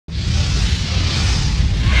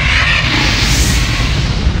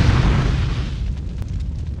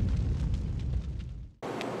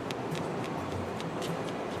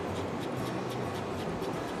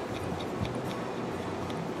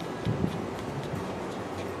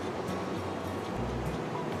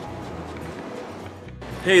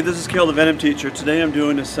Hey, this is Cale the Venomteacher. Today I'm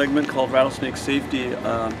doing a segment called Rattlesnake Safety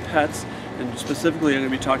Pets, and specifically I'm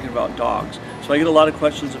going to be talking about dogs. So I get a lot of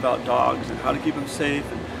questions about dogs and how to keep them safe,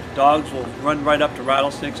 and dogs will run right up to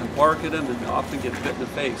rattlesnakes and bark at them and often get bit in the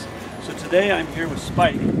face. So today I'm here with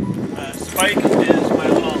Spike. Spike is my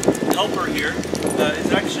little helper here.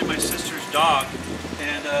 It's actually my sister's dog,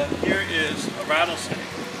 and here is a rattlesnake.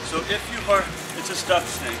 So if you are, it's a stuffed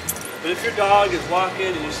snake. But if your dog is walking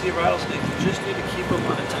and you see a rattlesnake, you just need to keep them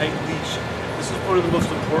on a tight leash. This is one of the most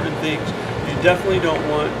important things. You definitely don't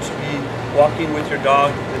want to be walking with your dog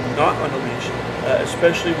and not on a leash,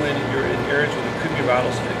 especially when you're in areas where there could be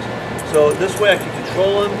rattlesnakes. So this way I can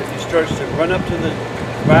control him. If he starts to run up to the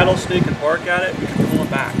rattlesnake and bark at it, we can pull him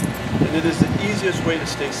back. And it is the easiest way to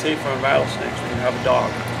stay safe on rattlesnakes when you have a dog.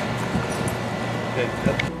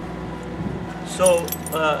 Okay. So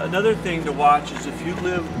another thing to watch is if you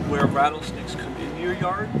live where rattlesnakes come into your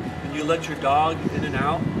yard and you let your dog in and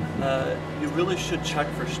out, you really should check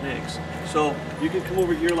for snakes. So you can come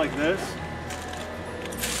over here like this.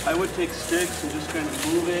 I would take sticks and just kind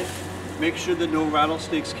of move it. Make sure that no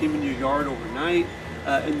rattlesnakes came into your yard overnight,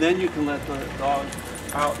 and then you can let the dog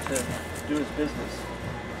out to do his business.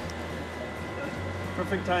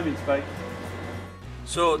 Perfect timing, Spike.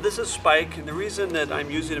 So this is Spike, and the reason that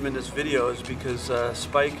I'm using him in this video is because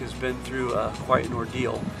Spike has been through quite an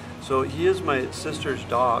ordeal. So he is my sister's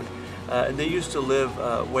dog, and they used to live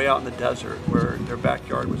way out in the desert where their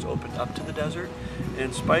backyard was opened up to the desert.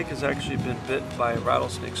 And Spike has actually been bit by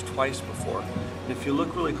rattlesnakes twice before. And if you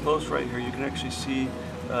look really close right here, you can actually see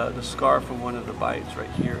the scar from one of the bites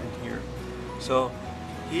right here and here. So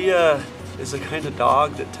he is the kind of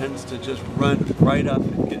dog that tends to just run right up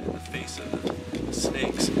and get in the face of the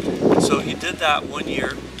snakes. And so he did that one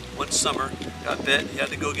summer, got bit. He had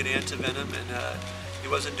to go get antivenom, and he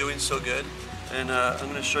wasn't doing so good. And I'm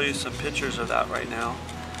going to show you some pictures of that right now.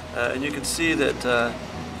 And you can see that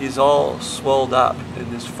he's all swelled up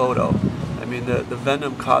in this photo. I mean, the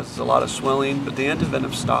venom causes a lot of swelling, but the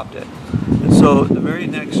antivenom stopped it. And so the very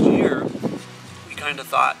next year, we kind of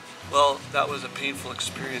thought, well, that was a painful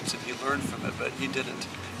experience and he learned from it, but he didn't.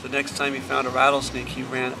 The next time he found a rattlesnake, he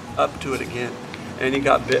ran up to it again, and he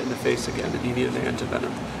got bit in the face again, and he needed an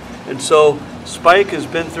antivenom. And so Spike has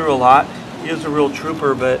been through a lot. He is a real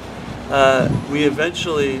trooper, but we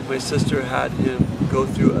eventually, my sister had him go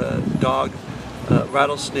through a dog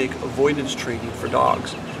rattlesnake avoidance training for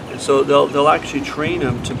dogs. And so they'll actually train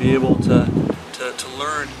him to be able to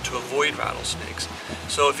learn to avoid rattlesnakes.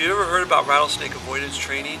 So if you ever heard about rattlesnake avoidance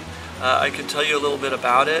training, I can tell you a little bit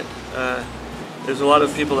about it. There's a lot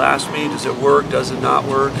of people that ask me, does it work, does it not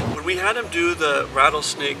work? When we had them do the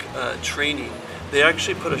rattlesnake training, they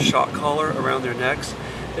actually put a shock collar around their necks,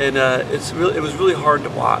 and it was really hard to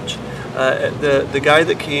watch. The guy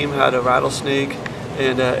that came had a rattlesnake,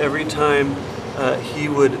 and every time he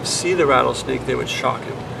would see the rattlesnake, they would shock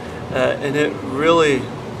him. And it really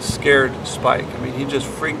scared Spike. I mean, he just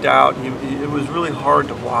freaked out. It was really hard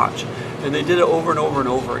to watch. And they did it over and over and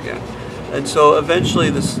over again. And so eventually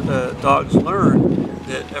this dogs learn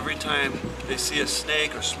that every time they see a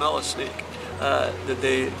snake or smell a snake, that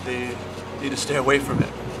they need to stay away from it.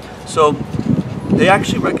 So they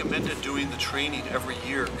actually recommended doing the training every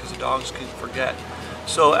year because the dogs can forget.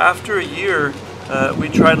 So after a year, we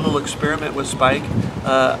tried a little experiment with Spike.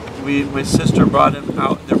 My sister brought him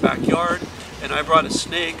out in their backyard, and I brought a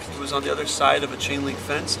snake that was on the other side of a chain link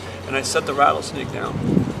fence, and I set the rattlesnake down.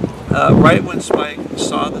 Right when Spike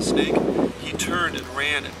saw the snake, he turned and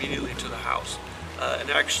ran immediately to the house. And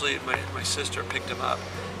actually, my sister picked him up.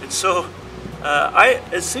 And so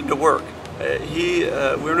it seemed to work.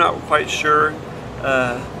 We're not quite sure,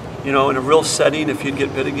 in a real setting if he'd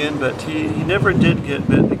get bit again, but he never did get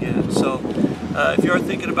bit again. So if you are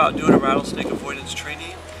thinking about doing a rattlesnake avoidance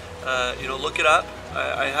training, look it up.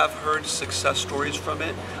 I have heard success stories from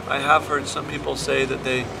it. I have heard some people say that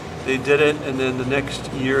they did it, and then the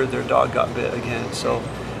next year their dog got bit again. So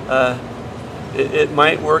it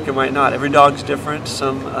might work, it might not. Every dog's different.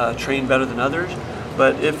 Some train better than others.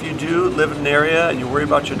 But if you do live in an area and you worry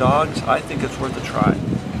about your dogs, I think it's worth a try.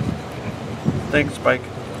 Thanks, Spike.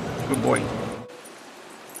 Good boy.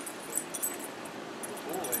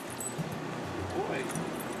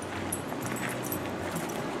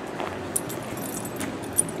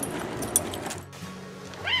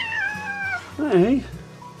 Hey.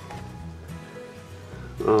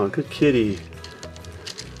 Oh, good kitty.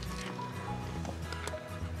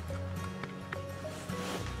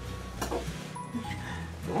 Go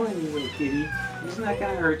on, you little kitty. Isn't that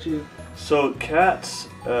gonna hurt you? So cats,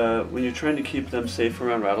 when you're trying to keep them safe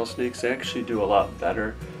around rattlesnakes, they actually do a lot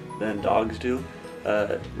better than dogs do.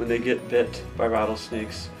 when they get bit by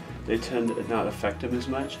rattlesnakes, they tend to not affect them as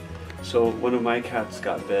much. So one of my cats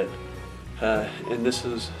got bit, and this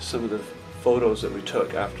is some of the photos that we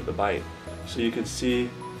took after the bite. So you can see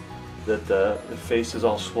that the face is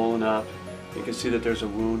all swollen up. You can see that there's a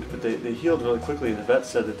wound, but they healed really quickly, and the vet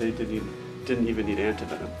said that they didn't even need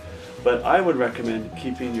antivenom. But I would recommend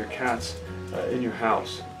keeping your cats in your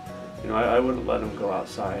house. You know, I wouldn't let them go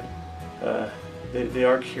outside. They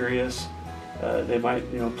are curious. They might,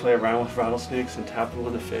 you know, play around with rattlesnakes and tap them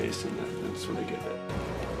in the face, and that's when they get bit.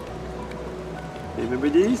 Hey, remember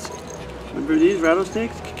these? Remember these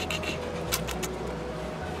rattlesnakes?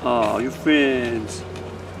 Oh, you're friends.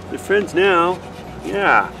 You're friends now.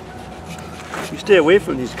 Yeah. You stay away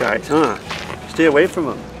from these guys, huh? Stay away from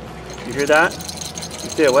them. You hear that? You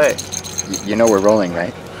stay away. You know we're rolling,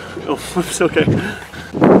 right? Oh, it's okay.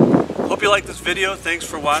 Hope you liked this video. Thanks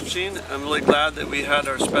for watching. I'm really glad that we had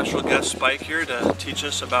our special guest Spike here to teach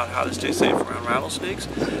us about how to stay safe around rattlesnakes.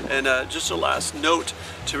 And just a last note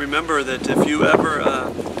to remember that if you ever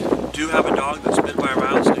do have a dog that's bit by a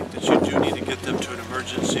rattlesnake, that you do need to get them to an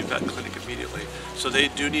emergency vet clinic immediately. So they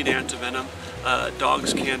do need antivenom.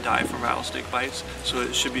 Dogs can die from rattlesnake bites, so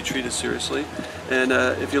it should be treated seriously. And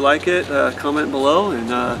if you like it, comment below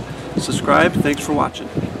and subscribe. Thanks for watching.